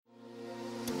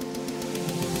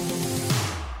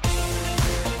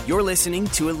You're listening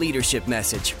to a leadership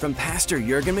message from Pastor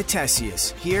Jurgen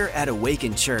Matthesius here at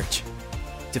Awaken Church.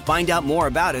 To find out more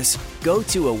about us, go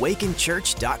to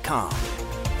awakenchurch.com.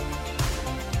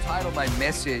 Title of my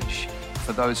message,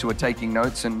 for those who are taking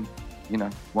notes and,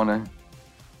 want to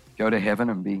go to heaven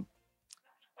and be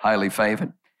highly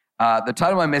favored. The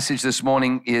title of my message this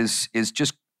morning is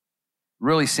just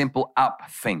really simple: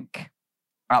 upthink.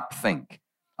 Upthink.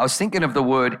 I was thinking of the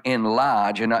word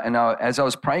enlarge, and as I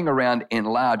was praying around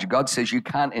enlarge, God says you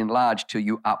can't enlarge till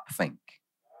you upthink,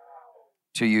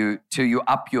 till you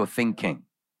up your thinking.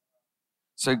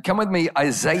 So come with me,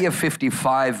 Isaiah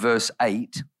 55 verse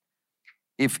 8.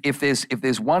 If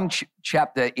there's one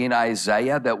chapter in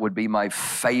Isaiah that would be my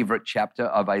favorite chapter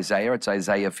of Isaiah, it's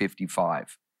Isaiah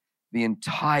 55. The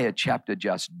entire chapter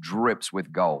just drips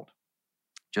with gold.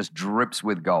 Just drips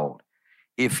with gold.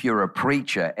 If you're a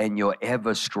preacher and you're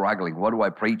ever struggling, what do I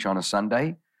preach on a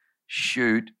Sunday?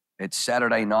 Shoot, it's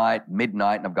Saturday night,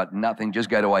 midnight, and I've got nothing. Just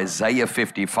go to Isaiah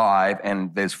 55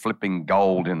 and there's flipping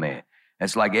gold in there.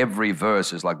 It's like every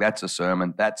verse is like, that's a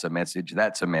sermon, that's a message,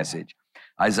 that's a message.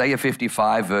 Isaiah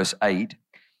 55 verse 8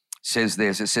 says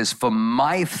this, it says, "For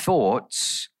my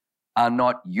thoughts are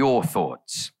not your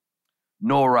thoughts,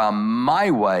 nor are my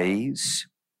ways,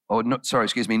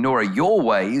 nor are your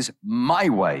ways my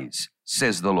ways,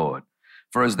 says the Lord.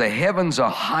 For as the heavens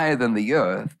are higher than the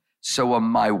earth, so are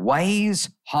my ways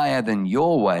higher than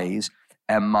your ways,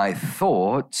 and my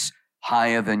thoughts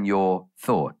higher than your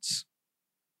thoughts."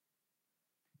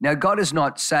 Now, God is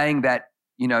not saying that,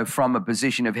 from a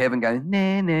position of heaven going,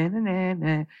 nah, nah, nah, nah,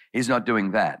 nah. He's not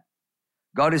doing that.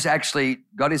 God is actually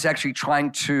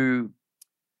trying to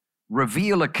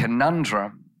reveal a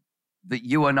conundrum that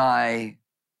you and I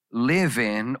live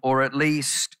in, or at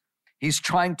least He's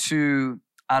trying to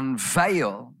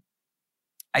unveil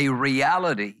a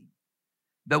reality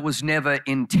that was never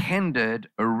intended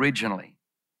originally.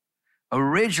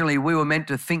 Originally, we were meant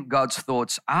to think God's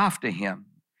thoughts after Him.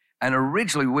 And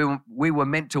originally, we were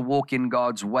meant to walk in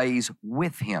God's ways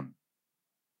with Him.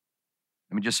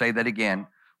 Let me just say that again.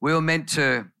 We were meant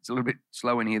to, it's a little bit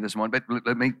slow in here this morning, but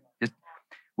let me just,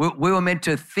 we were meant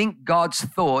to think God's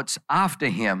thoughts after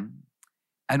Him,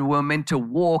 and we're meant to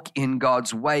walk in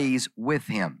God's ways with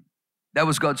Him. That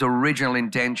was God's original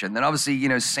intention. Then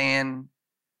obviously, sin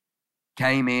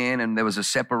came in and there was a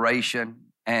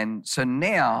separation. And so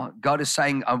now God is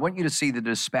saying, I want you to see the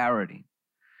disparity.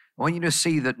 I want you to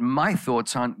see that my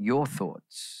thoughts aren't your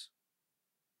thoughts,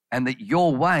 and that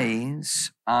your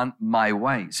ways aren't my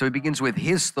ways. So He begins with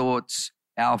His thoughts,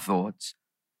 our thoughts.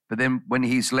 But then when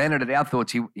He's landed at our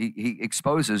thoughts, he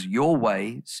exposes your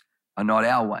ways are not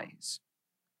our ways.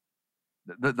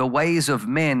 The ways of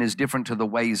men is different to the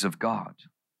ways of God.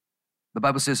 The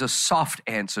Bible says a soft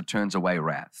answer turns away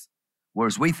wrath.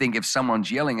 Whereas we think if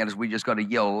someone's yelling at us, we just got to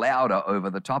yell louder over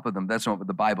the top of them. That's not what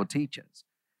the Bible teaches,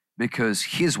 because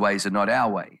His ways are not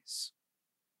our ways,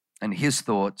 and His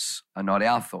thoughts are not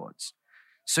our thoughts.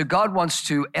 So God wants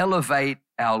to elevate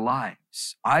our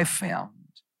lives. I've found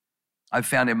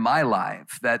in my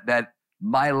life that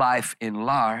my life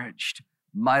enlarged,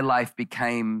 my life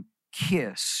became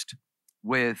kissed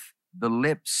with the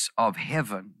lips of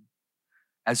heaven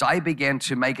as I began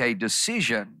to make a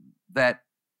decision that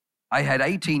I had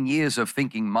 18 years of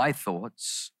thinking my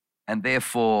thoughts and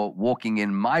therefore walking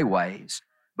in my ways,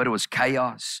 but it was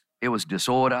chaos, it was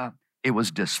disorder, it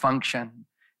was dysfunction,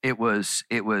 it was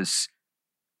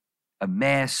a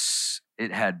mess,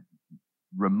 it had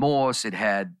remorse, it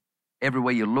had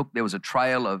everywhere you looked, there was a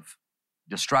trail of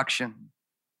destruction.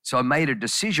 So I made a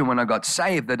decision when I got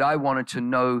saved that I wanted to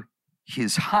know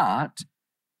His heart,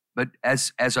 but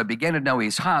as I began to know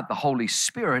His heart, the Holy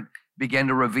Spirit began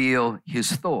to reveal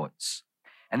His thoughts.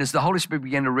 And as the Holy Spirit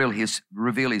began to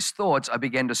reveal His thoughts, I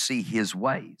began to see His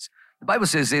ways. The Bible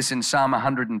says this in Psalm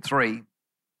 103.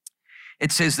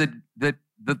 It says that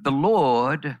the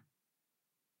Lord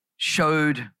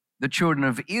showed the children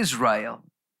of Israel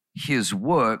His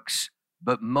works,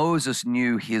 but Moses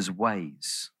knew His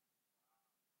ways.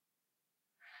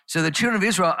 So the children of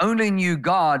Israel only knew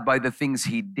God by the things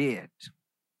He did.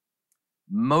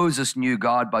 Moses knew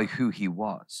God by who He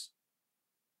was.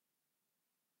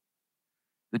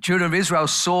 The children of Israel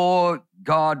saw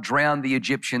God drown the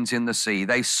Egyptians in the sea.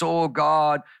 They saw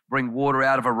God bring water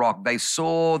out of a rock. They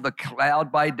saw the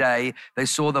cloud by day. They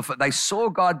saw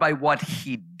God by what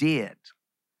He did.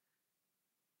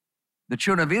 The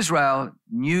children of Israel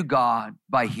knew God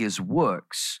by His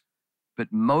works, but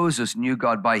Moses knew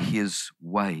God by His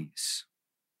ways.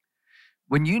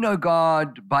 When you know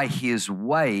God by His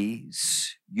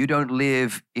ways, you don't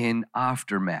live in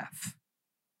aftermath.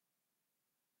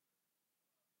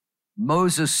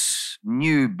 Moses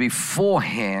knew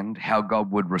beforehand how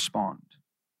God would respond.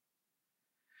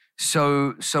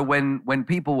 So when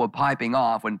people were piping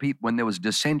off, when there was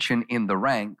dissension in the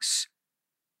ranks,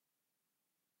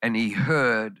 and he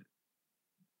heard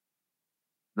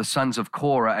the sons of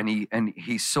Korah, and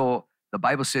he saw, the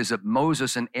Bible says that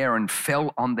Moses and Aaron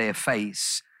fell on their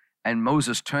face, and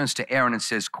Moses turns to Aaron and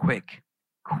says, quick,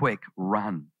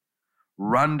 run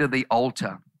to the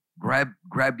altar,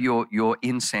 grab your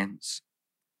incense,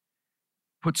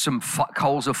 put some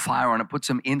coals of fire on it, put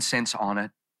some incense on it,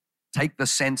 take your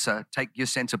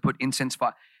censer, put incense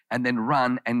fire, and then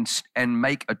run and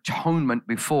make atonement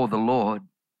before the Lord,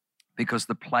 because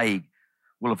the plague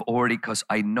will have already, because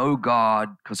I know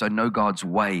God's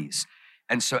ways.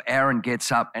 And so Aaron gets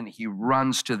up and he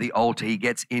runs to the altar. He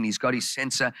gets in, he's got his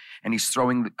censer and he's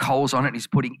throwing the coals on it, and he's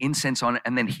putting incense on it,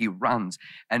 and then he runs.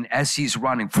 And as he's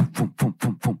running,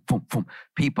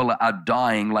 people are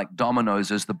dying like dominoes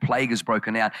as the plague is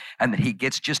broken out. And then he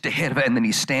gets just ahead of it, and then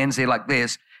he stands there like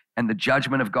this, and the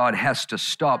judgment of God has to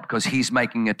stop because he's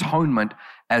making atonement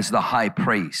as the high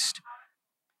priest.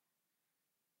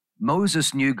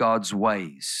 Moses knew God's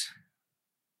ways.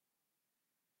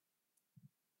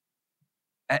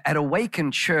 At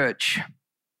Awaken Church,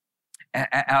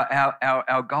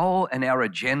 our goal and our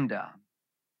agenda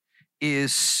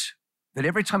is that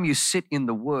every time you sit in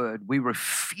the Word, we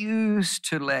refuse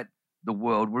to let the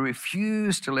world, we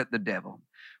refuse to let the devil,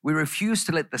 we refuse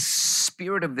to let the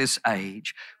spirit of this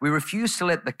age, we refuse to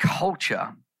let the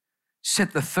culture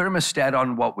set the thermostat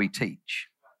on what we teach.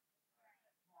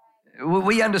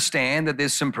 We understand that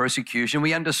there's some persecution.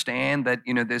 We understand that,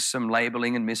 there's some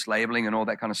labeling and mislabeling and all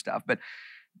that kind of stuff.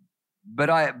 But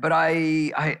I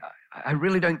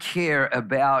really don't care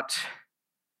about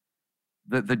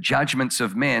the judgments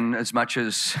of men as much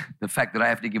as the fact that I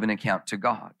have to give an account to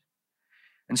God.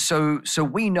 And so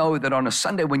we know that on a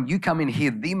Sunday when you come in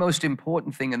here, the most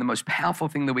important thing and the most powerful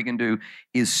thing that we can do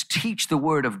is teach the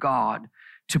Word of God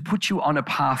to put you on a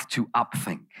path to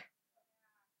upthink.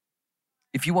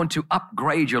 If you want to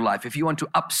upgrade your life, if you want to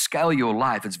upscale your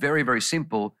life, it's very, very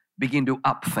simple. Begin to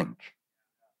upthink.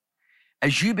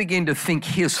 As you begin to think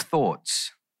His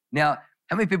thoughts. Now,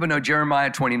 how many people know Jeremiah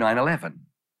 29:11?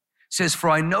 Says, for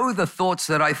I know the thoughts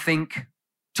that I think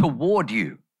toward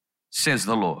you, says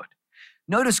the Lord.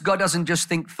 Notice God doesn't just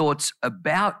think thoughts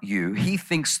about you, He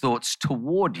thinks thoughts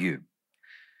toward you.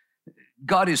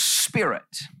 God is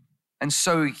spirit. And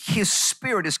so His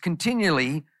spirit is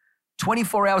continually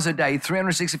 24 hours a day,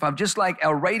 365, just like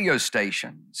our radio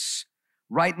stations.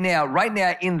 Right now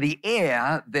in the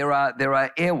air, there are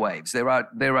airwaves,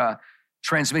 there are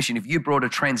transmission. If you brought a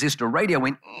transistor radio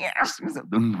in, I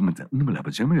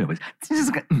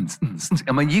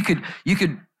mean, you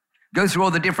could go through all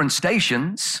the different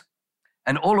stations,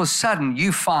 and all of a sudden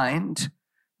you find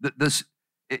that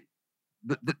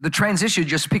the transistor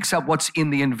just picks up what's in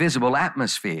the invisible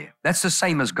atmosphere. That's the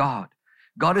same as God.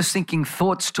 God is thinking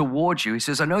thoughts towards you. He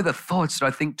says, I know the thoughts that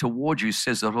I think towards you,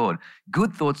 says the Lord.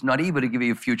 Good thoughts, not evil, to give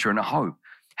you a future and a hope.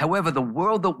 However, the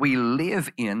world that we live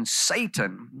in,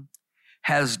 Satan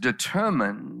has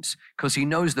determined, because he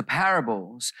knows the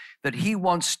parables, that he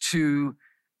wants to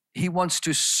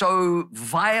so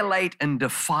violate and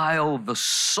defile the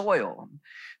soil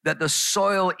that the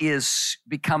soil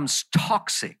becomes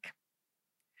toxic.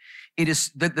 It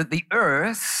is that the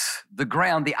earth, the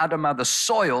ground, the Adamah, the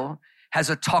soil, has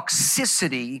a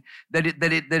toxicity that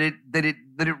it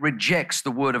rejects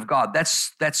the Word of God.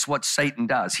 That's what Satan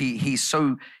does. He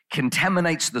so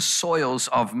contaminates the soils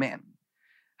of men.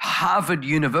 Harvard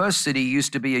University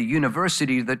used to be a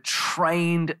university that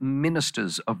trained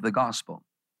ministers of the gospel.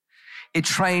 It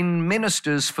trained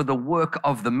ministers for the work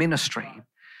of the ministry.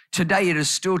 Today it is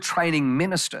still training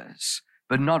ministers,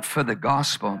 but not for the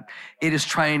gospel. It is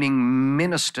training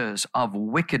ministers of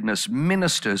wickedness,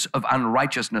 ministers of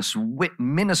unrighteousness,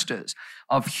 ministers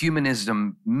of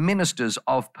humanism, ministers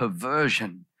of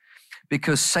perversion,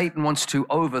 because Satan wants to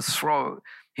overthrow.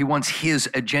 He wants his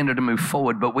agenda to move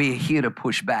forward, but we're here to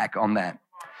push back on that.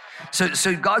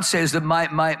 So God says that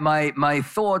my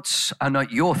thoughts are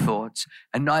not your thoughts,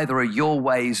 and neither are your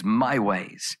ways my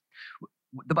ways.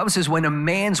 The Bible says when a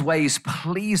man's ways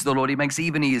please the Lord, He makes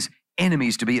even his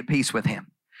enemies to be at peace with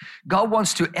Him. God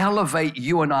wants to elevate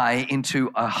you and I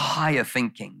into a higher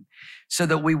thinking so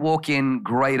that we walk in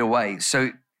greater ways.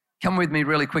 So come with me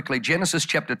really quickly. Genesis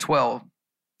chapter 12,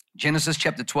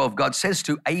 God says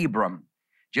to Abram,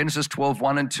 Genesis 12,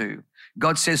 1 and 2,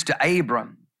 God says to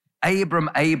Abram,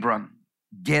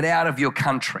 get out of your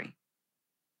country,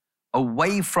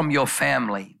 away from your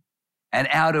family, and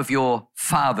out of your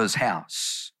father's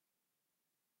house,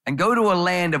 and go to a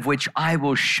land of which I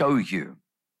will show you.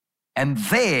 and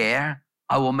there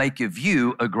I will make of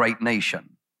you a great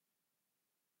nation.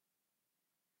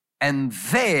 And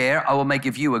there I will make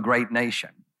of you a great nation.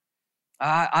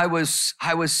 I was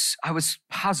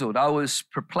puzzled. I was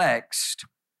perplexed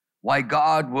why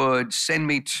God would send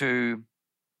me to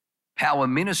Power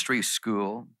Ministry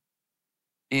School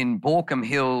in Baulkham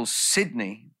Hills,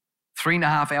 Sydney,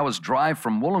 3.5 hours drive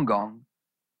from Wollongong,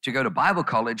 to go to Bible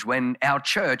college when our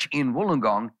church in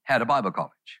Wollongong had a Bible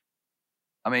college.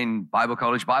 I mean, Bible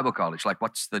college, like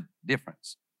what's the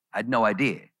difference? I had no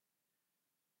idea.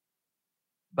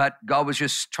 But God was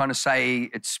just trying to say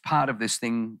it's part of this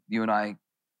thing you and I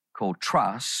call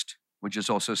trust, which is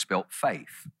also spelt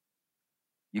faith.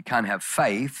 You can't have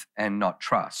faith and not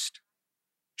trust.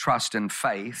 Trust and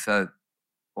faith are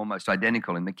almost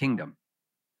identical in the kingdom.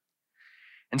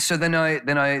 And so then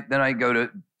I go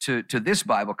to this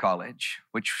Bible college,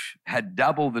 which had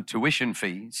double the tuition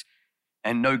fees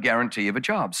and no guarantee of a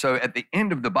job. So at the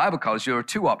end of the Bible college, there are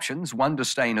two options. One, to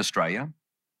stay in Australia,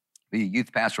 be a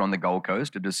youth pastor on the Gold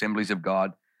Coast at Assemblies of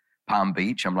God, Palm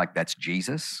Beach. I'm like, that's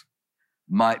Jesus.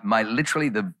 Literally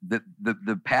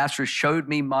the pastor showed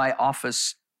me my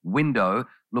office window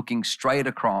looking straight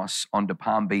across onto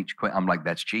Palm Beach. I'm like,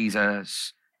 that's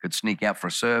Jesus. Could sneak out for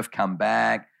a surf, come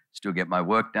back, still get my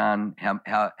work done.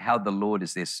 How the Lord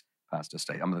is this, Pastor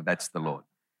State? That's the Lord.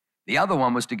 The other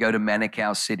one was to go to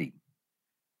Manukau City,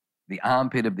 the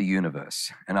armpit of the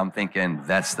universe. And I'm thinking,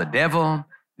 that's the devil.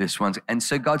 This one's, and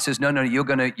so God says, no, you're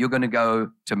gonna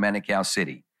go to Manukau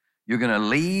City. You're gonna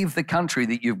leave the country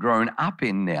that you've grown up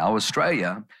in now,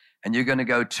 Australia, and you're gonna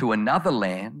go to another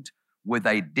land with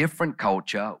a different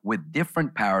culture, with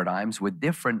different paradigms, with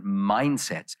different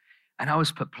mindsets. And I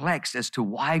was perplexed as to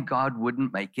why God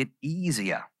wouldn't make it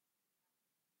easier.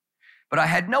 But I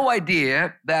had no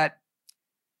idea that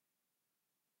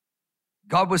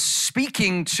God was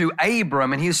speaking to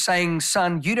Abram and he was saying,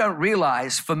 son, you don't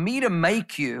realize for me to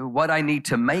make you what I need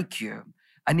to make you,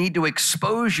 I need to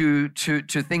expose you to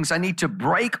things. I need to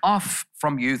break off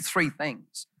from you three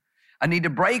things. I need to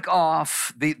break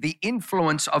off the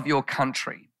influence of your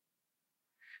country.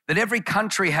 That every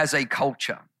country has a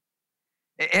culture.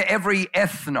 Every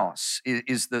ethnos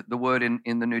is the word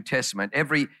in the New Testament.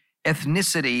 Every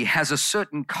ethnicity has a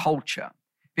certain culture.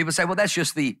 People say, well, that's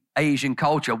just the Asian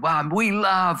culture. Wow, we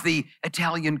love the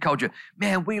Italian culture.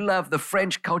 Man, we love the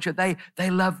French culture. They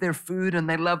love their food and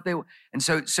they love their... And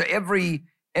so every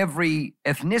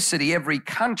ethnicity, every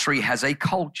country has a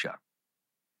culture.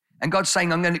 And God's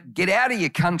saying, I'm going to get out of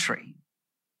your country,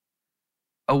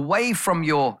 away from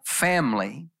your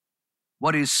family,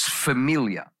 what is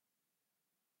familiar.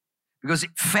 Because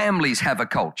families have a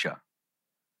culture.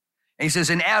 And he says,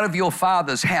 and out of your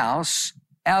father's house,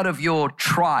 out of your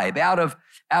tribe, out of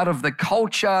the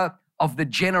culture of the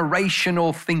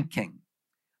generational thinking.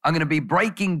 I'm going to be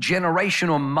breaking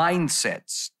generational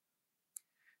mindsets.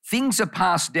 Things are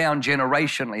passed down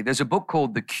generationally. There's a book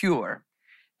called The Cure.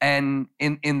 And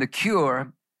in The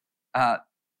Cure,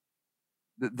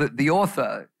 the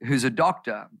author, who's a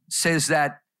doctor, says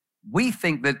that we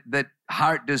think that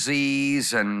heart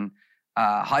disease and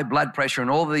high blood pressure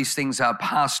and all of these things are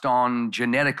passed on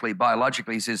genetically,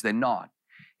 biologically. He says they're not.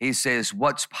 He says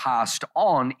what's passed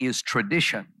on is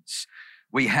traditions.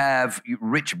 We have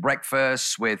rich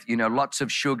breakfasts with, lots of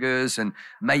sugars and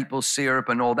maple syrup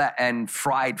and all that and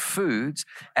fried foods.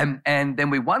 And then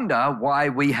we wonder why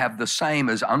we have the same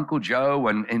as Uncle Joe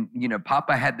and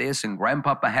Papa had this and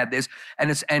Grandpapa had this.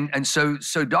 And so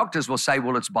doctors will say,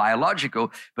 well, it's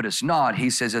biological, but it's not. He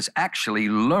says it's actually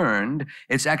learned.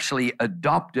 It's actually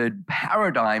adopted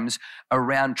paradigms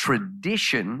around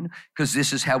tradition because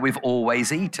this is how we've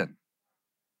always eaten.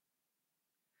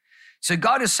 So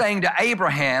God is saying to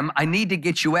Abraham, I need to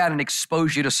get you out and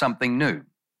expose you to something new.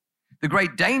 The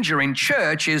great danger in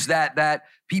church is that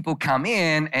people come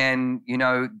in and,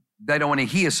 they don't want to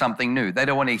hear something new. They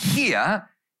don't want to hear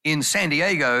in San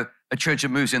Diego a church that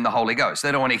moves in the Holy Ghost.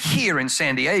 They don't want to hear in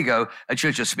San Diego a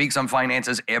church that speaks on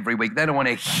finances every week. They don't want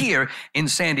to hear in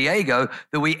San Diego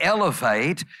that we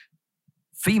elevate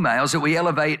females, that we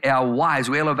elevate our wives,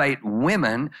 we elevate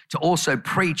women to also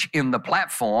preach in the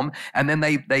platform, and then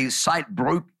they cite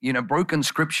broken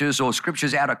scriptures or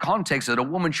scriptures out of context that a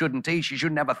woman shouldn't teach. She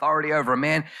shouldn't have authority over a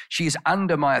man. She's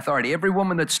under my authority. Every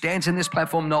woman that stands in this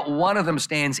platform, not one of them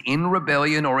stands in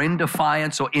rebellion or in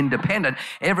defiance or independent.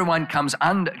 Everyone comes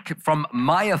under from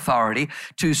my authority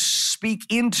to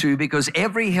speak into, because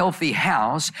every healthy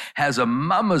house has a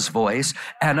mama's voice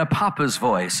and a papa's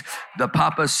voice. The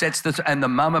papa sets and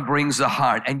the mama brings the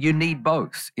heart, and you need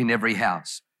both in every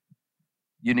house.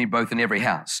 You need both in every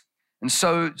house. And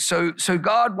so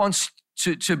God wants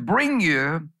to bring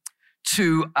you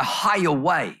to a higher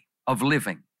way of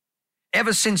living.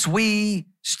 Ever since we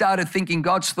started thinking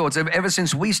God's thoughts, ever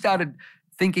since we started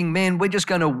thinking, man, we're just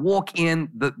going to walk in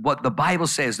what the Bible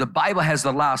says. The Bible has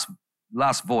the last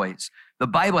voice. The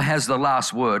Bible has the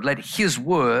last word. Let his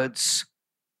words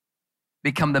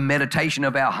become the meditation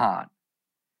of our heart.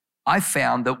 I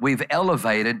found that we've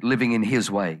elevated living in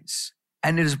his ways.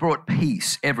 And it has brought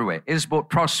peace everywhere. It has brought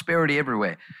prosperity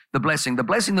everywhere. The blessing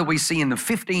that we see in the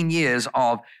 15 years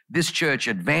of this church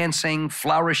advancing,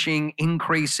 flourishing,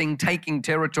 increasing, taking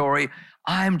territory.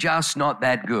 I'm just not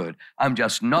that good. I'm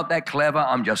just not that clever.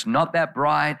 I'm just not that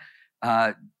bright.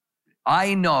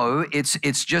 I know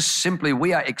it's just simply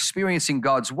we are experiencing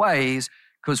God's ways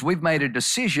because we've made a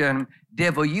decision.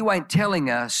 Devil, you ain't telling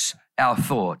us our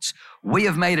thoughts. We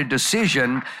have made a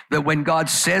decision that when God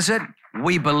says it,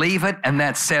 we believe it, and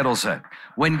that settles it.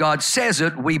 When God says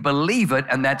it, we believe it,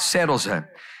 and that settles it.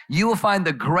 You will find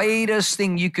the greatest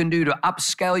thing you can do to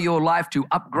upscale your life, to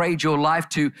upgrade your life,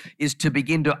 is to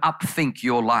begin to upthink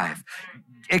your life.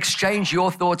 Exchange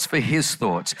your thoughts for his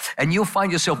thoughts, and you'll find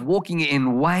yourself walking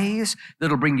in ways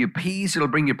that'll bring you peace, it'll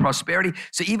bring you prosperity.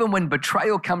 So even when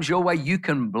betrayal comes your way, you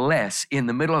can bless in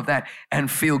the middle of that and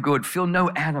feel good, feel no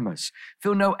animus,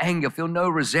 feel no anger, feel no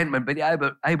resentment, but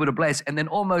able to bless, and then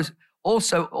also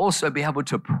be able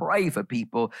to pray for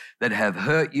people that have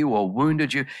hurt you or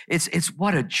wounded you. It's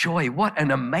what a joy, what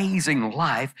an amazing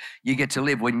life you get to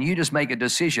live when you just make a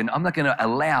decision. I'm not going to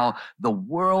allow the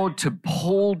world to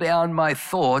pull down my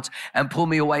thoughts and pull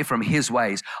me away from his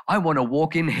ways. I want to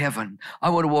walk in heaven. I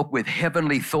want to walk with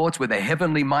heavenly thoughts, with a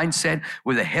heavenly mindset,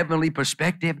 with a heavenly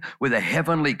perspective, with a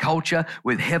heavenly culture,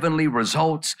 with heavenly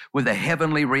results, with a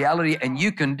heavenly reality. And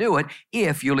you can do it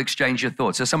if you'll exchange your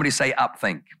thoughts. So somebody say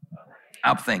upthink.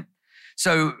 Upthink.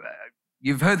 So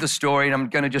you've heard the story, and I'm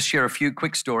going to just share a few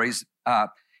quick stories.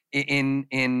 In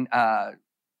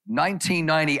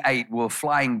 1998, we're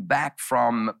flying back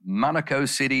from Manukau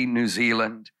City, New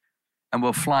Zealand, and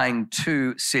we're flying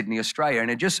to Sydney, Australia.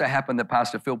 And it just so happened that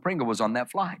Pastor Phil Pringle was on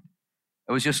that flight.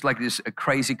 It was just like a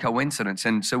crazy coincidence.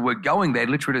 And so we're going there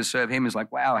literally to serve him. It's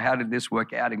like, wow, how did this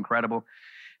work out? Incredible.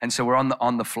 And so we're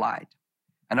on the flight.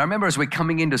 And I remember as we're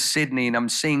coming into Sydney and I'm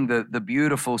seeing the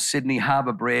beautiful Sydney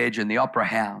Harbour Bridge and the Opera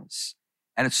House.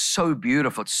 And it's so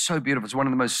beautiful. It's so beautiful. It's one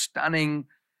of the most stunning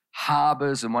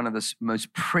harbours and one of the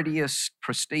most prettiest,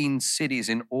 pristine cities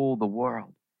in all the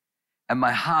world. And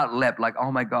my heart leapt like,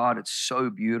 oh my God, it's so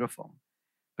beautiful.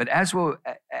 But as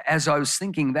I was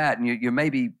thinking that, and you're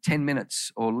maybe 10 minutes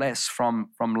or less from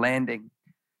landing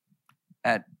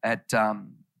at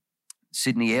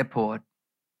Sydney Airport,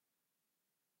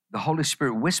 the Holy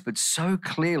Spirit whispered so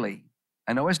clearly,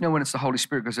 and I always know when it's the Holy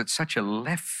Spirit because it's such a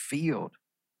left field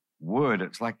word.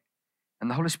 It's like,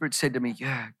 and the Holy Spirit said to me,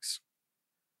 Jurgs,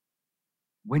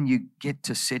 when you get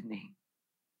to Sydney,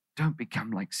 don't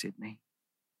become like Sydney.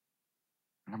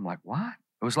 And I'm like, what?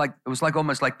 It was like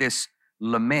almost like this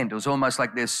lament. It was almost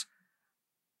like this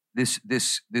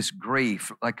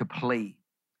grief, like a plea.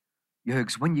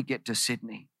 Jurgs, when you get to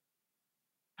Sydney,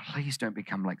 please don't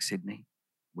become like Sydney.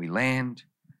 We land.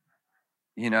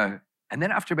 And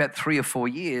then after about 3 or 4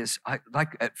 years,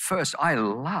 at first I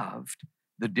loved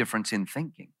the difference in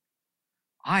thinking.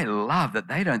 I love that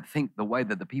they don't think the way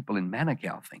that the people in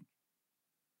Manukau think.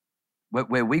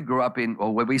 Where we grew up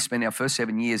or where we spent our first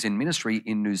 7 years in ministry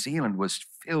in New Zealand was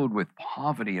filled with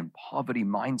poverty and poverty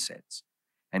mindsets.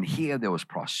 And here there was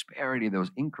prosperity, there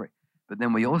was increase. But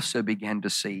then we also began to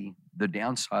see the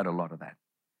downside a lot of that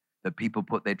people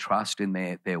put their trust in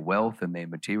their wealth and their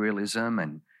materialism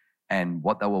and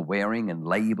what they were wearing and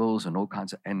labels and all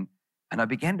kinds of, and I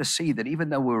began to see that even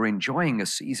though we were enjoying a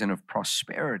season of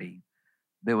prosperity,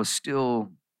 there was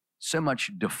still so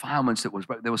much defilements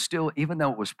there was still, even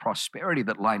though it was prosperity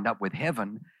that lined up with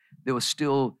heaven, there was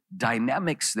still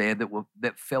dynamics there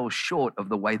that fell short of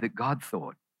the way that God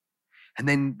thought. And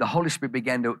then the Holy Spirit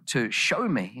began to show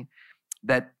me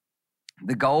that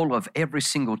the goal of every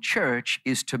single church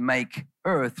is to make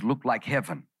earth look like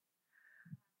heaven.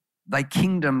 Thy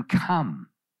kingdom come,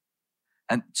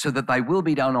 and so that thy will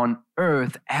be done on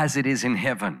earth as it is in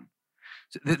heaven.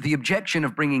 So the objection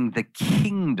of bringing the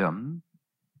kingdom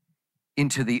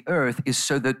into the earth is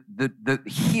so that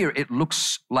here it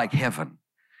looks like heaven.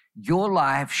 Your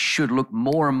life should look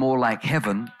more and more like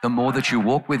heaven the more that you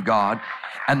walk with God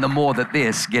and the more that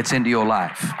this gets into your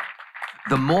life.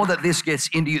 The more that this gets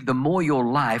into you, the more your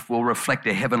life will reflect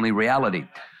a heavenly reality.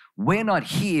 We're not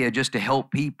here just to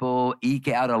help people eke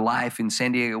out a life in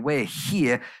San Diego. We're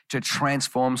here to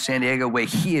transform San Diego. We're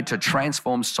here to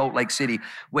transform Salt Lake City.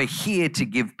 We're here to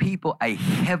give people a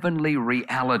heavenly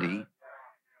reality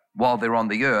while they're on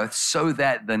the earth so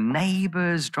that the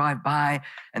neighbors drive by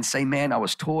and say, man, I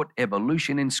was taught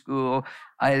evolution in school.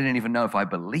 I didn't even know if I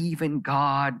believe in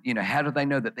God. You know, how do they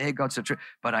know that their God's the truth?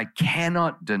 But I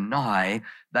cannot deny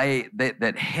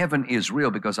that heaven is real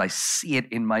because I see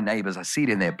it in my neighbors. I see it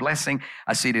in their blessing.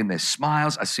 I see it in their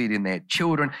smiles. I see it in their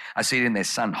children. I see it in their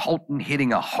son Holton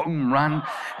hitting a home run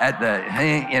at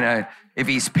the, if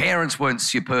his parents weren't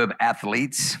superb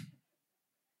athletes,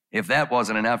 if that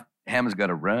wasn't enough, Hammer's got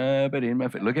to rub it in my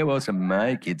face. Look how awesome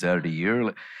my kids are to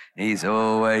you. He's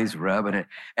always rubbing it.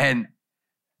 And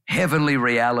heavenly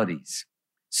realities.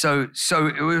 So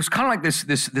it was kind of like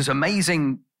this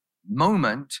amazing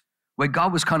moment where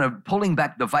God was kind of pulling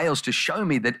back the veils to show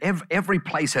me that every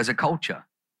place has a culture.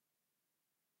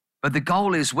 But the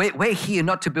goal is we're here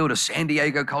not to build a San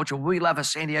Diego culture. We love a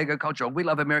San Diego culture. We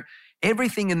love America.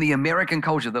 Everything in the American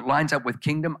culture that lines up with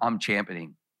kingdom, I'm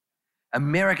championing.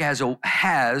 America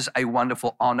has a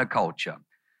wonderful honor culture.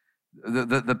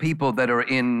 The people that are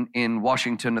in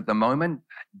Washington at the moment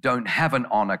don't have an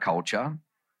honor culture.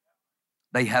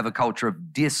 They have a culture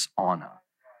of dishonor.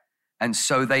 And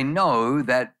so they know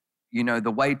that,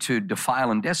 the way to defile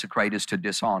and desecrate is to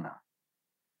dishonor.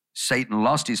 Satan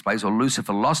lost his place, or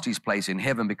Lucifer lost his place in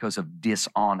heaven because of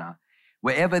dishonor.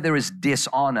 Wherever there is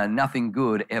dishonor, nothing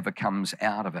good ever comes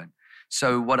out of it.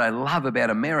 So what I love about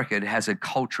America, it has a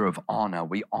culture of honor.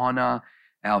 We honor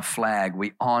our flag.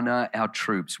 We honor our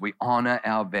troops. We honor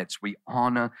our vets. We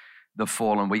honor the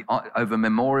fallen. Over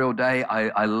Memorial Day,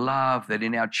 I love that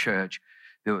in our church,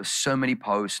 there were so many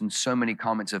posts and so many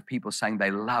comments of people saying they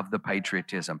love the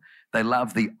patriotism. They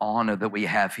love the honor that we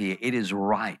have here. It is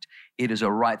right. It is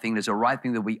a right thing. It is a right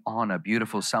thing that we honor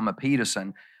beautiful Summer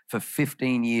Peterson for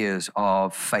 15 years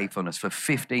of faithfulness, for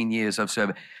 15 years of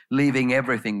service, leaving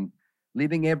everything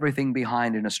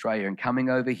behind in Australia and coming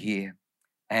over here.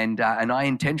 And I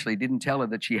intentionally didn't tell her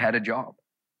that she had a job.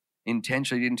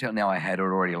 Intentionally didn't tell. Now I had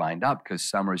her already lined up because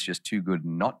Summer is just too good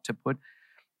not to put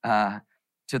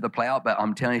to the plow. But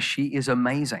I'm telling you, she is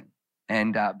amazing.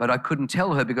 And but I couldn't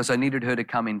tell her because I needed her to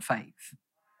come in faith.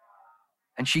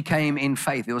 And she came in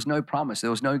faith. There was no promise. There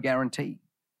was no guarantee.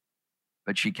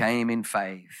 But she came in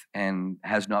faith and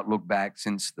has not looked back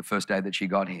since the first day that she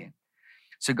got here.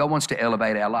 So God wants to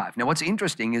elevate our life. Now, what's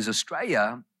interesting is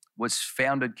Australia was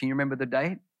founded, can you remember the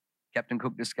date? Captain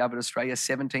Cook discovered Australia,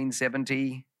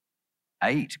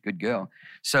 1778. Good girl.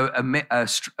 So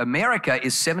America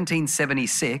is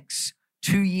 1776.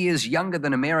 2 years younger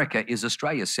than America is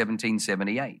Australia,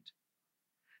 1778.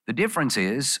 The difference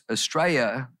is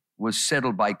Australia was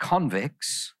settled by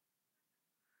convicts.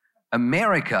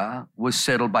 America was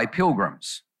settled by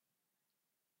pilgrims.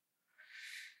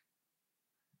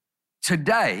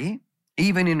 Today,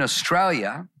 even in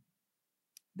Australia,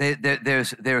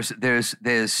 there's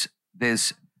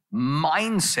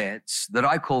mindsets that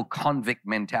I call convict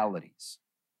mentalities.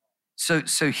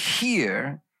 So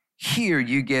here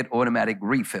you get automatic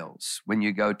refills. When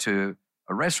you go to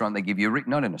a restaurant, they give you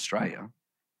not in Australia.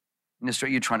 In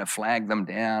Australia, you're trying to flag them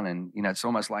down, and it's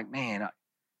almost like, man,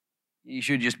 you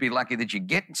should just be lucky that you're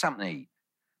getting something to eat.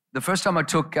 The first time I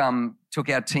took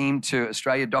our team to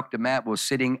Australia, Dr. Matt was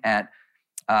sitting at,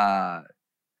 I'm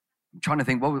trying to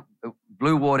think,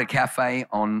 Blue Water Cafe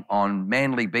on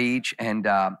Manly Beach, and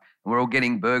we're all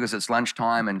getting burgers. It's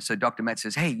lunchtime, and so Dr. Matt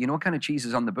says, hey, what kind of cheese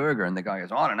is on the burger? And the guy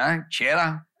goes, I don't know,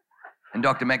 cheddar. And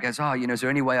Dr. Matt goes, is there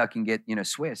any way I can get,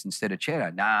 Swiss instead of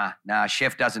cheddar? Nah,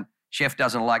 chef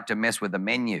doesn't like to mess with the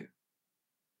menu.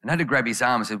 And I had to grab his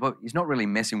arm and said, well, he's not really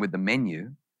messing with the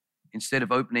menu. Instead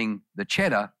of opening the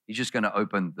cheddar, he's just going to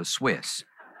open the Swiss.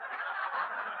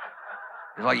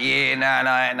 He's like, yeah,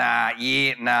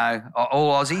 no.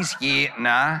 All Aussies,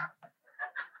 nah.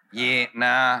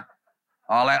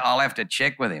 I'll have to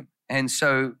check with him. And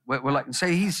so we're like, so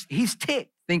he's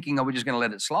ticked, thinking, we're just going to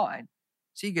let it slide.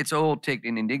 So he gets all ticked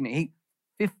and indignant.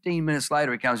 15 minutes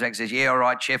later, he comes back and says, yeah, all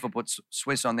right, chef will put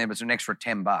Swiss on there, but it's an extra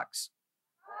 $10.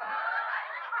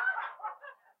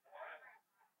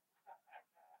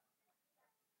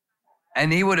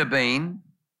 And he would have been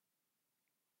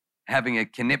having a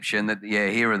conniption that,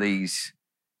 here are these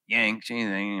Yanks,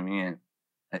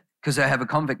 because they have a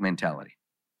convict mentality.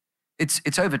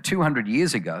 It's over 200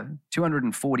 years ago,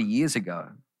 240 years ago.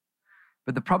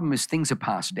 But the problem is things are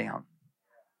passed down.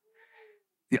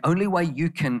 The only way you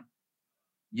can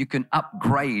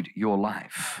upgrade your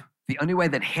life, the only way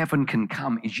that heaven can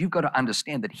come is you've got to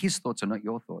understand that his thoughts are not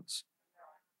your thoughts.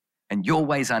 And your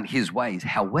ways aren't his ways.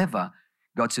 However,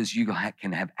 God says you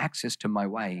can have access to my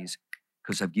ways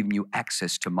because I've given you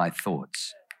access to my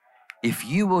thoughts. If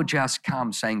you will just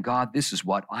come saying, God, this is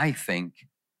what I think,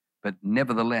 but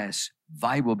nevertheless,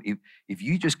 they will, if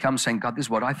you just come saying, God, this is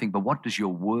what I think, but what does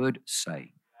your word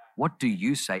say? What do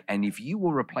you say? And if you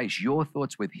will replace your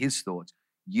thoughts with his thoughts,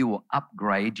 you will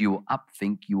upgrade, you will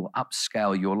upthink, you will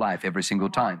upscale your life every single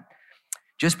time.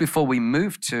 Just before we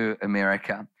moved to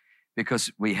America,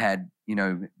 because we had,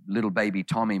 little baby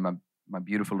Tommy, my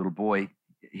beautiful little boy,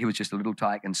 he was just a little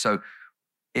tyke. And so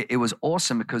it was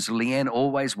awesome because Leanne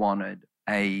always wanted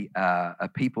a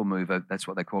people mover. That's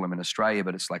what they call them in Australia,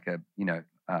 but it's like a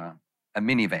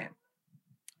minivan.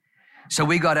 So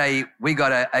we got a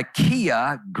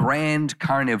Kia Grand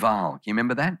Carnival. You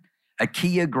remember that? A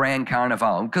Kia Grand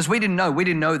Carnival. Because we didn't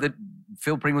know that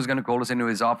Phil Pring was going to call us into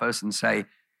his office and say,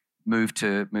 move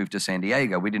to San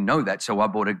Diego. We didn't know that. So I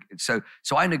bought so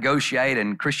I negotiate,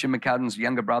 and Christian McCudden's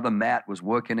younger brother, Matt, was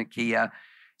working at Kia.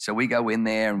 So we go in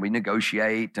there and we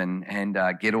negotiate and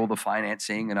get all the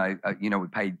financing. And we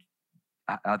paid,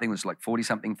 I think it was like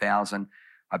 40-something thousand.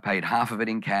 I paid half of it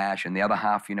in cash, and the other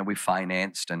half, we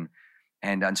financed. And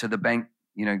so the bank,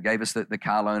 gave us the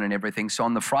car loan and everything. So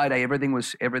on the Friday, everything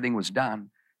was done.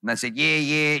 And they said,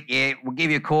 yeah, we'll give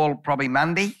you a call probably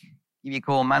Monday. Give you a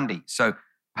call Monday. So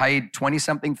paid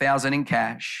 20-something thousand in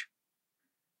cash.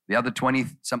 The other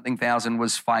 20-something thousand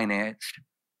was financed. It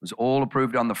was all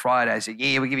approved on the Friday. I said,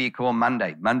 yeah, we'll give you a call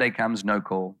Monday. Monday comes, no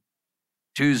call.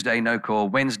 Tuesday, no call.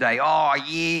 Wednesday, oh,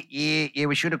 yeah,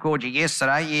 we should have called you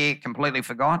yesterday. Yeah, completely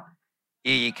forgot.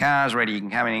 Yeah, your car's ready. You can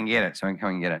come in and get it. So I can come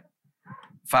and get it.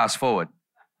 Fast forward.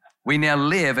 We now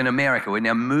live in America. We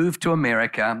now moved to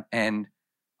America, and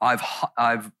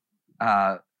I've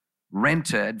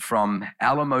rented from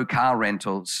Alamo Car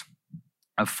Rentals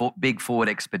a big Ford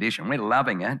Expedition. We're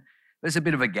loving it. There's a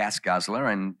bit of a gas guzzler,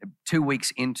 and 2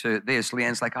 weeks into this,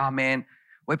 Leanne's like, oh man,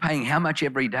 we're paying how much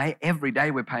every day? Every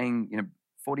day we're paying,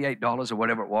 $48 or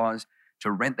whatever it was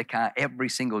to rent the car every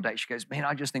single day. She goes, man,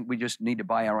 I just think we just need to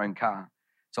buy our own car.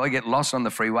 So I get lost on the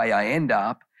freeway. I end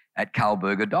up at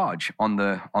Karlberger Dodge on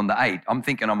the 8. I'm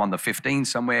thinking I'm on the 15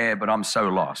 somewhere, but I'm so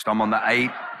lost. I'm on the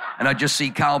 8, and I just see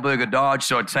Karlberger Dodge,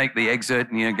 so I take the exit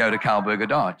and go to Karlberger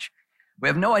Dodge. We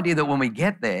have no idea that when we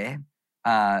get there,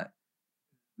 the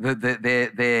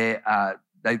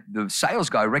sales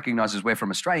guy recognizes we're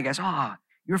from Australia. He goes, oh,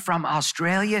 you're from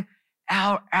Australia?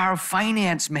 Our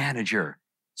finance manager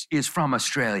is from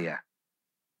Australia.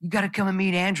 You got to come and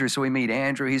meet Andrew. So we meet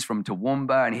Andrew. He's from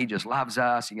Toowoomba, and he just loves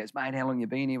us. He goes, mate, how long you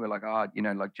been here? We're like,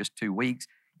 like just 2 weeks.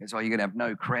 He goes, oh, you're going to have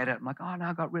no credit. I'm like, oh, no,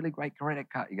 I've got really great credit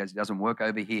card. He goes, it doesn't work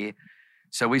over here.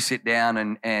 So we sit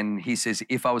down, and he says,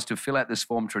 if I was to fill out this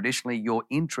form traditionally, your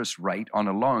interest rate on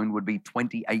a loan would be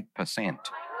 28%.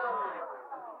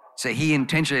 So he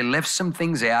intentionally left some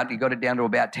things out. He got it down to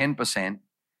about 10%.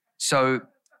 So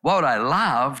what I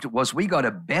loved was we got a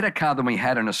better car than we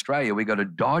had in Australia. We got a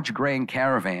Dodge Grand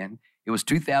Caravan. It was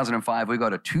 2005. We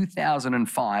got a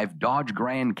 2005 Dodge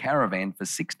Grand Caravan for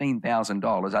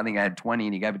 $16,000. I think I had 20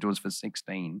 and he gave it to us for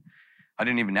 16. I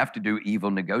didn't even have to do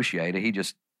evil negotiator. He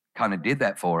just kind of did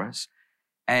that for us.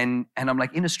 And I'm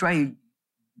like, in Australia,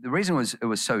 the reason it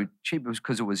was so cheap was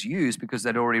because it was used, because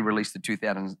they'd already released the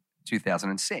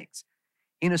 2006.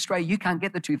 In Australia, you can't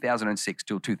get the 2006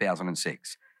 till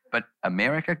 2006. But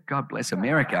America, God bless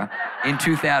America, in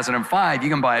 2005, you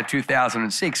can buy a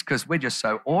 2006 because we're just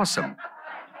so awesome.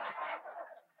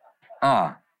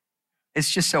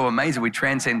 It's just so amazing. We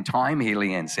transcend time here,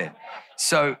 Leanne said.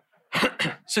 So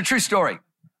it's a true story.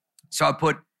 So I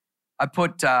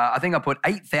think I put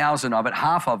 8,000 of it,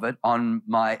 half of it, on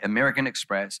my American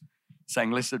Express,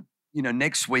 saying, listen,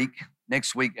 next week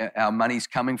our money's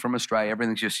coming from Australia.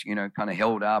 Everything's just, kind of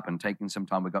held up and taking some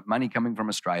time. We've got money coming from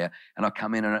Australia, and I'll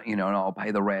come in and, and I'll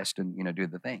pay the rest and, do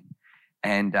the thing.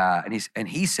 And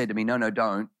he said to me, no,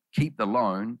 don't keep the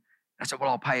loan. I said, well,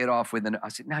 I'll pay it off with I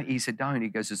said, no, he said, don't. He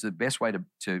goes, it's the best way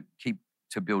to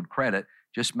build credit.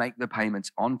 Just make the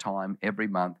payments on time every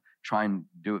month. Try and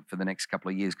do it for the next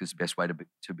couple of years because it's the best way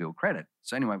to build credit.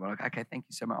 So anyway, we're like, okay, thank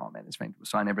you so much. Oh, man, that's fantastic. We'll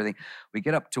sign everything. We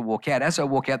get up to walk out. As I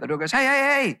walk out, the door goes,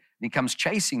 hey. And he comes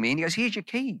chasing me, and he goes, here's your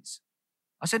keys.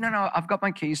 I said, no, I've got my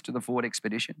keys to the Ford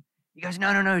Expedition. He goes,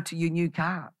 no, to your new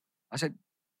car. I said,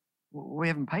 well, we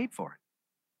haven't paid for it.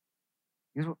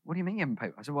 He goes, what do you mean you haven't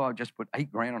paid? I said, well, I just put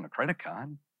 $8,000 on a credit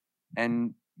card,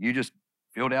 and you just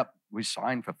filled out, we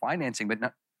signed for financing, but no.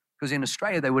 Because in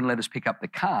Australia, they wouldn't let us pick up the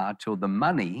car till the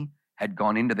money had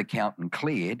gone into the account and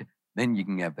cleared, then you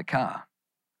can have the car.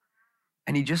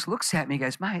 And he just looks at me and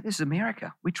goes, mate, this is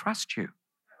America. We trust you.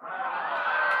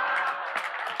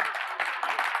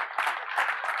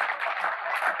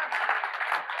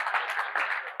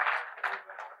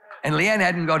 And Leanne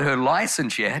hadn't got her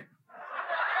license yet.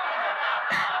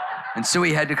 And so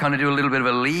he had to kind of do a little bit of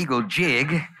a legal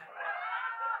jig.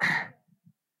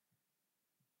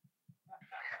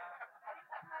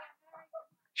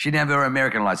 She didn't have her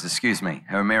American license, excuse me,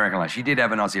 her American license. She did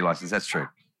have an Aussie license, that's true.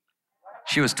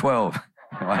 She was 12.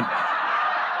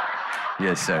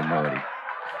 You're so naughty.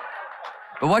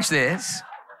 But watch this.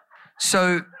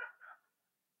 So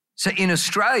in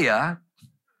Australia,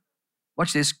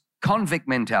 watch this, convict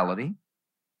mentality,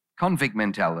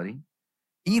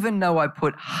 even though I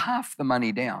put half the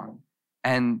money down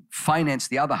and financed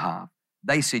the other half,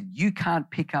 they said, you can't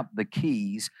pick up the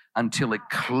keys until it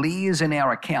clears in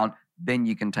our account, then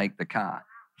you can take the car.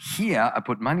 Here, I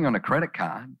put money on a credit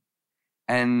card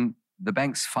and the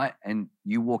banks fight and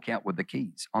you walk out with the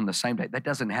keys on the same day. That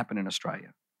doesn't happen in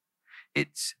Australia.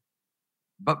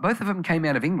 But both of them came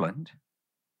out of England,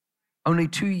 only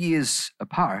 2 years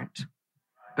apart,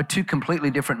 but two completely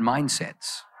different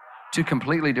mindsets.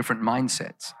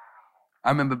 I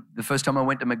remember the first time I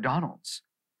went to McDonald's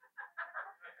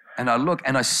and I look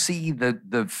and I see the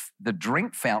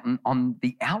drink fountain on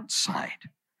the outside.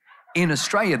 In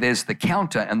Australia, there's the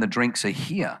counter and the drinks are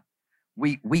here.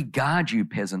 We guard you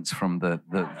peasants from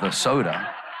the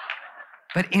soda.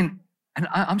 But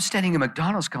I'm standing in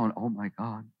McDonald's going, oh my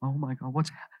God, what's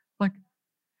like,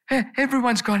 hey,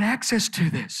 everyone's got access to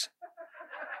this.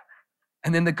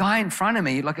 And then the guy in front of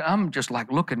me, like I'm just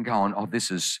like looking, going, oh,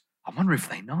 I wonder if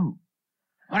they know.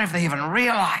 I wonder if they even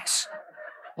realize.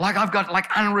 Like I've got like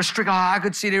unrestricted, I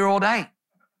could sit here all day.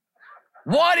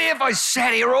 What if I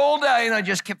sat here all day and I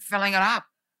just kept filling it up?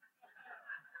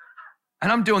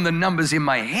 And I'm doing the numbers in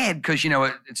my head because,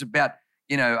 it's about,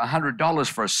 $100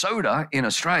 for a soda in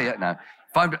Australia. No,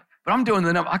 but I'm doing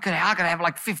the number. I could have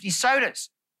like 50 sodas,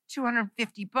 $250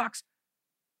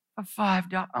 for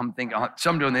 $5. I'm thinking, so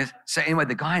I'm doing this. So anyway,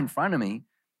 the guy in front of me,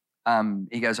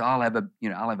 he goes, I'll have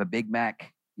a Big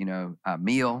Mac,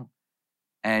 meal.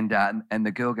 And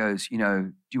the girl goes, do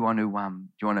you want to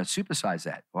supersize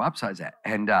that or upsize that?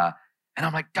 And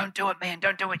I'm like, don't do it, man,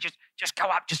 don't do it. Just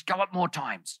go up more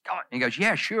times. Go up. And he goes,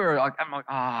 yeah, sure. I'm like,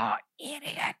 oh,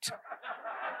 idiot.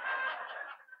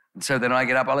 And so then I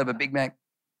get up, I'll have a Big Mac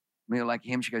meal like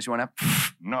him. She goes, you want up?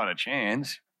 Not a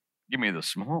chance. Give me the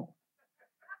small.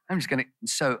 I'm just going to,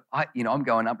 so I'm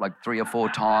going up like 3 or 4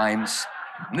 times.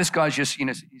 And this guy's just,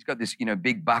 he's got this,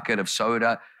 big bucket of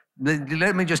soda.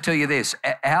 Let me just tell you this.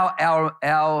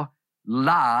 Our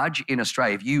large in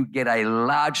Australia, if you get a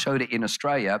large soda in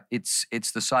Australia,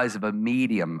 it's the size of a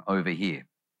medium over here.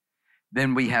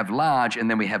 Then we have large and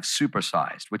then we have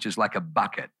supersized, which is like a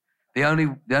bucket. The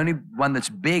only one that's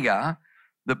bigger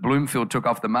that Bloomfield took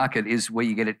off the market is where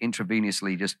you get it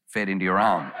intravenously just fed into your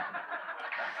arm.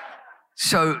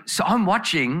 So I'm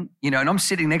watching, and I'm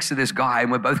sitting next to this guy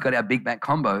and we've both got our Big Mac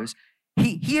combos.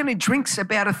 He only drinks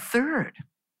about a third.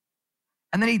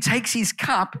 And then he takes his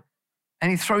cup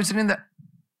and he throws it in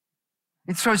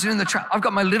the truck. I've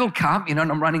got my little cup, and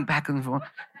I'm running back and forth,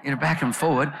 back and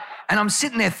forward. And I'm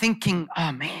sitting there thinking,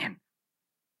 oh man,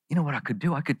 you know what I could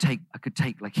do? I could take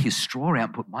like his straw out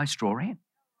and put my straw in.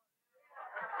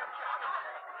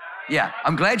 Yeah,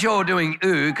 I'm glad you're all doing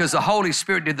ooh, because the Holy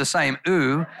Spirit did the same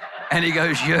ooh. And he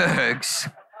goes, Yergs,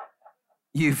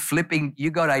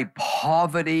 you got a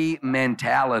poverty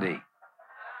mentality.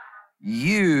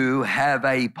 You have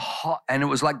and it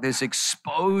was like this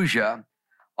exposure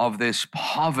of this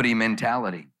poverty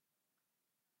mentality.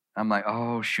 I'm like,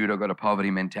 oh shoot, I've got a poverty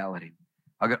mentality.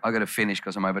 I got to finish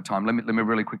because I'm over time. Let me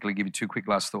really quickly give you 2 quick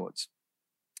last thoughts.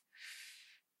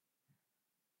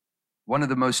 One of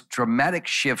the most dramatic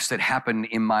shifts that happened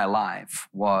in my life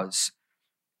was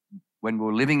when we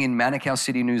were living in Manukau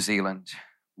City, New Zealand.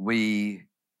 We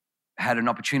had an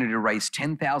opportunity to raise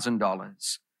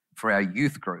 $10,000 for our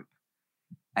youth group.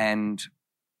 And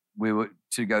we were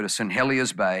to go to St.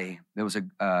 Heliers Bay. There was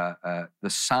the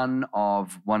son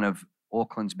of one of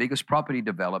Auckland's biggest property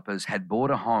developers had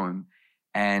bought a home,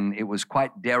 and it was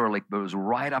quite derelict, but it was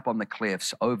right up on the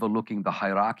cliffs overlooking the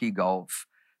Hauraki Gulf,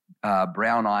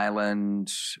 Brown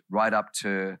Island, right up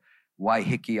to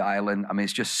Waiheke Island. I mean,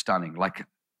 it's just stunning, like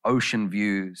ocean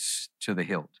views to the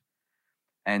hilt.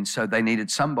 And so they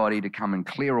needed somebody to come and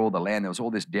clear all the land. There was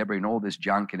all this debris and all this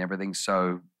junk and everything.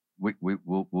 So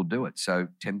we'll do it. So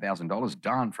 $10,000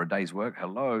 done for a day's work.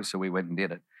 Hello. So we went and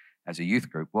did it as a youth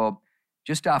group. Well,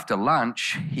 just after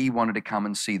lunch, he wanted to come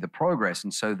and see the progress.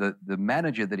 And so the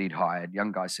manager that he'd hired,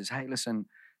 young guy, says, hey, listen,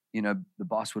 the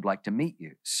boss would like to meet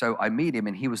you. So I meet him,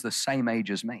 and he was the same age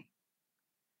as me.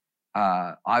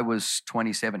 I was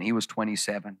 27. He was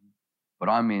 27. But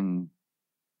I'm in,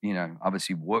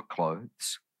 obviously work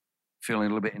clothes, feeling a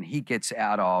little bit. And he gets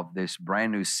out of this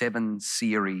brand new 7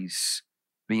 Series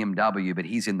BMW, but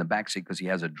he's in the backseat because he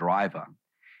has a driver.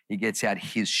 He gets out,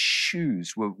 his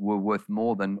shoes were worth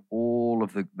more than all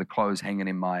of the clothes hanging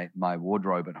in my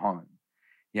wardrobe at home.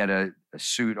 He had a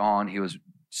suit on. He was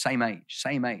same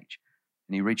age. And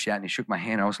he reached out and he shook my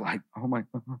hand. I was like, oh my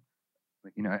God.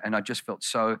 And I just felt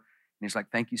so, and he's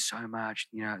like, thank you so much.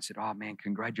 I said, oh man,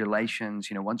 congratulations.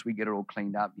 Once we get it all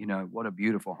cleaned up, what a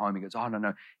beautiful home. He goes, oh,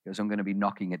 no. He goes, I'm going to be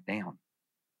knocking it down.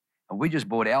 And we just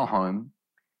bought our home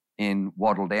in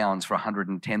Wattle Downs for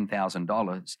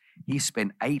 $110,000. He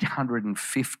spent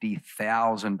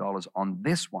 $850,000 on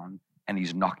this one, and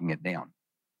he's knocking it down.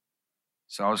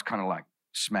 So I was kind of like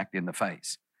smacked in the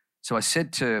face. So I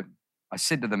said to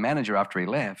the manager after he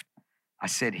left, I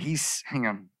said, he's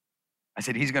going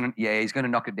to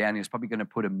knock it down. He's probably going to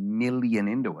put $1 million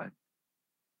into it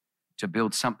to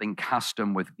build something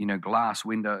custom with, glass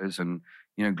windows and,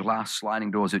 glass sliding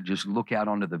doors that just look out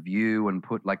onto the view, and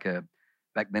put like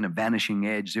back then a vanishing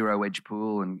edge, zero edge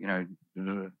pool, and,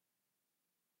 and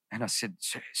I said,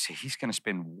 so he's going to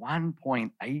spend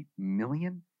 $1.8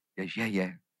 million? He goes,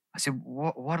 yeah. I said,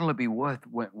 what'll it be worth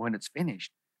when it's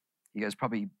finished? He goes,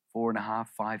 probably $4.5,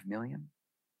 $5 million.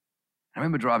 I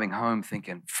remember driving home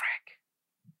thinking, frack,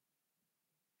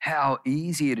 how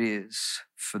easy it is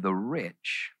for the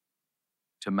rich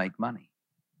to make money.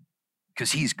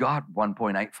 Because he's got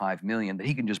 $1.85 million that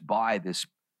he can just buy this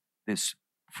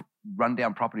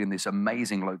rundown property in this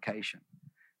amazing location.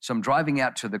 So I'm driving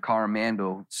out to the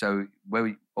Coromandel. So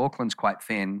Auckland's quite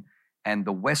thin, and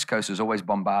the West Coast is always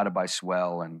bombarded by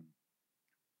swell, and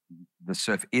the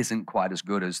surf isn't quite as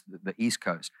good as the East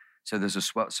Coast. So there's a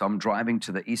swell. So I'm driving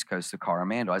to the East Coast, the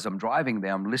Coromandel. As I'm driving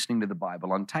there, I'm listening to the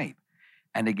Bible on tape,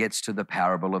 and it gets to the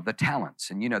parable of the talents.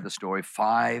 And you know the story,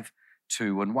 5,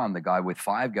 2, and 1. The guy with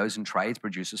 5 goes and trades,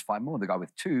 produces 5 more. The guy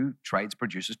with 2 trades,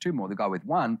 produces 2 more. The guy with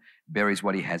 1 buries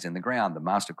what he has in the ground. The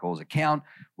master calls account.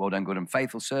 Well done, good and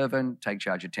faithful servant. Take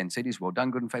charge of 10 cities. Well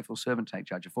done, good and faithful servant. Take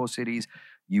charge of 4 cities.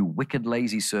 You wicked,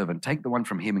 lazy servant. Take the one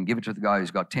from him and give it to the guy who's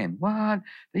got 10. What?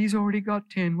 He's already got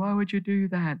 10. Why would you do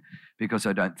that? Because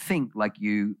I don't think like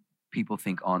you people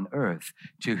think on earth.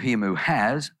 To him who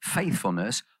has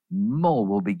faithfulness, more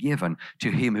will be given.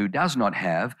 To him who does not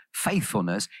have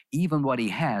faithfulness, even what he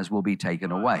has will be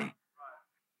taken away.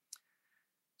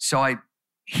 So I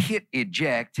hit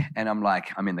eject, and I'm like,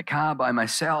 I'm in the car by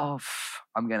myself.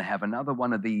 I'm going to have another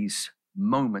one of these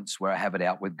moments where I have it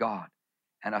out with God.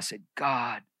 And I said,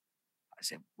 God,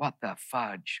 what the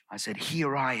fudge? I said,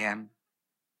 here I am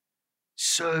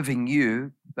serving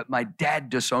you, but my dad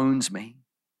disowns me.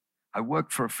 I work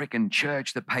for a freaking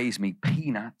church that pays me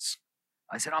peanuts.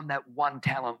 I said, I'm that one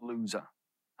talent loser.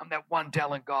 I'm that one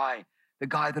talent guy. The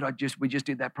guy that we just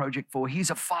did that project for, he's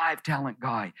a 5 talent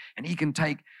guy, and he can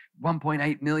take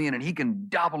 1.8 million and he can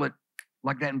double it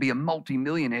like that and be a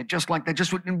multi-millionaire just like that,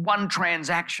 just in one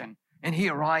transaction. And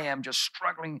here I am just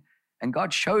struggling. And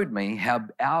God showed me how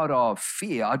out of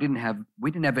fear,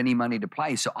 we didn't have any money to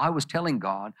play. So I was telling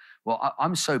God, well,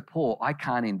 I'm so poor, I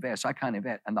can't invest.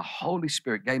 And the Holy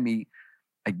Spirit gave me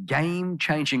a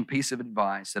game-changing piece of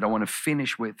advice that I want to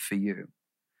finish with for you.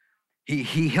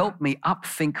 He helped me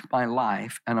upthink my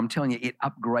life, and I'm telling you, it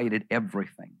upgraded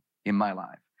everything in my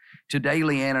life. Today,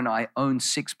 Leanne and I own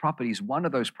 6 properties. One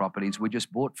of those properties we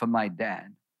just bought for my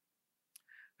dad,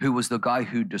 who was the guy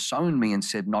who disowned me and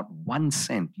said, not 1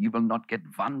 cent, you will not get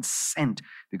 1 cent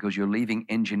because you're leaving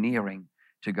engineering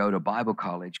to go to Bible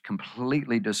college,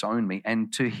 completely disowned me.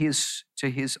 And to his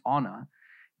honor,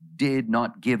 did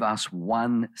not give us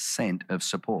 1 cent of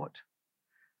support.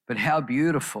 But how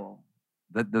beautiful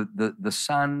that the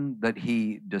son that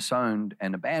he disowned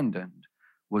and abandoned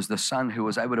was the son who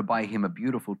was able to buy him a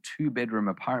beautiful 2-bedroom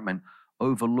apartment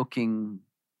overlooking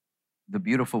the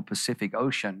beautiful Pacific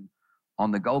Ocean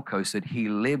on the Gold Coast that he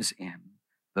lives in,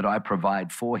 that I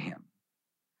provide for him.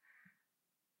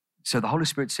 So the Holy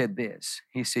Spirit said this.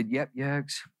 He said, yep,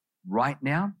 Yergs, right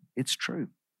now, it's true.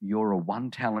 You're a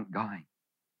 1 talent guy.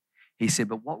 He said,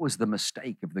 but what was the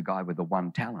mistake of the guy with the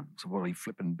 1 talent? So, well, he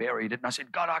flipping buried it. And I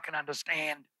said, God, I can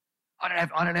understand. I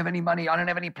don't have any money. I don't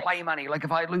have any play money. Like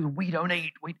if I lose, we don't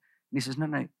eat. And he says,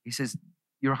 no. He says,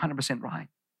 you're 100% right.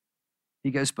 He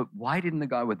goes, but why didn't the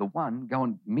guy with the 1 go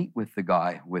and meet with the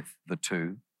guy with the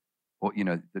 2, or,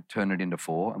 turn it into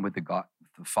 4, and with the guy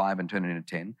with the 5 and turn it into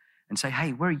 10, and say,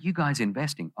 hey, where are you guys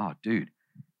investing? Oh, dude,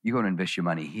 you got to invest your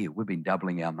money here. We've been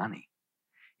doubling our money.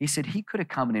 He said he could have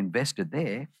come and invested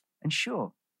there. And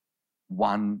sure,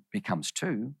 1 becomes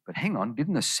 2, but hang on,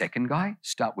 didn't the second guy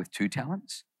start with 2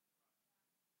 talents?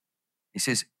 He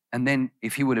says, and then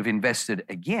if he would have invested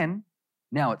again,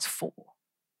 now it's 4.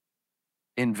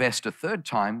 Invest a 3rd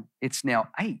time, it's now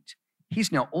 8.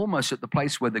 He's now almost at the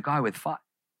place where the guy with 5,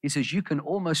 he says, you can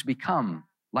almost become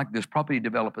like this property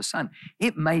developer's son.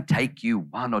 It may take you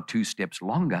 1 or 2 steps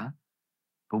longer,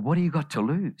 but what do you got to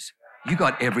lose? you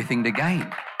got everything to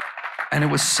gain. And it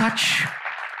was such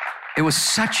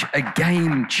a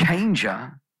game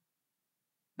changer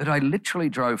that I literally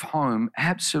drove home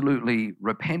absolutely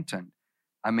repentant.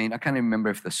 I mean, I can't even remember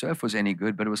if the surf was any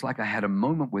good, but it was like I had a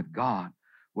moment with God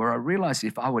where I realized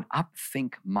if I would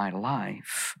upthink my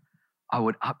life, I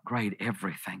would upgrade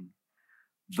everything.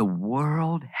 The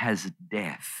world has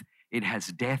death. It has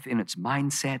death in its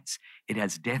mindsets. It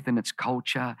has death in its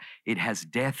culture. It has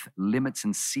death, limits,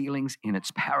 and ceilings in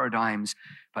its paradigms.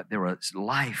 But there is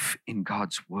life in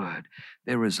God's word.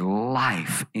 There is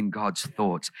life in God's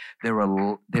thoughts.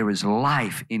 There is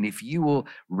life in if you will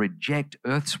reject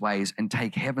earth's ways and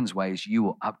take heaven's ways, you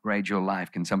will upgrade your life.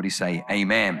 Can somebody say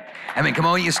amen? Amen. Come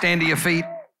on, you stand to your feet.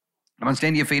 Come on,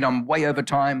 stand to your feet. I'm way over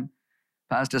time.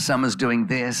 Pastor Summer's doing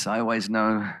this. I always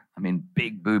know I'm in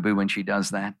big boo-boo when she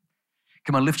does that.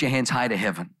 Come on, lift your hands high to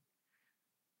heaven.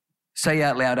 Say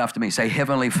out loud after me. Say,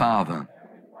 Heavenly Father,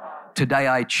 today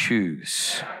I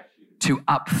choose to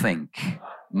upthink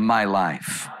my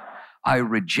life. I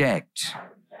reject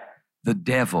the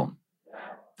devil,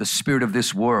 the spirit of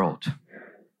this world,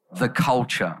 the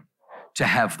culture to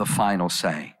have the final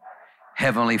say.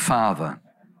 Heavenly Father,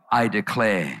 I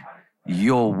declare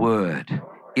your word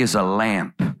is a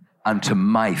lamp unto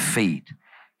my feet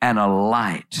and a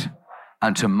light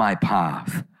unto my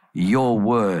path. Your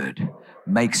word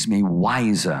makes me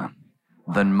wiser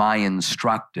than my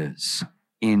instructors.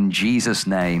 In Jesus'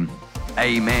 name,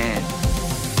 amen.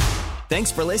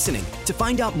 Thanks for listening. To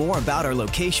find out more about our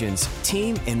locations,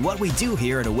 team, and what we do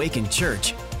here at Awaken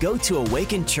Church, go to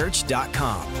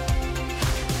awakenchurch.com.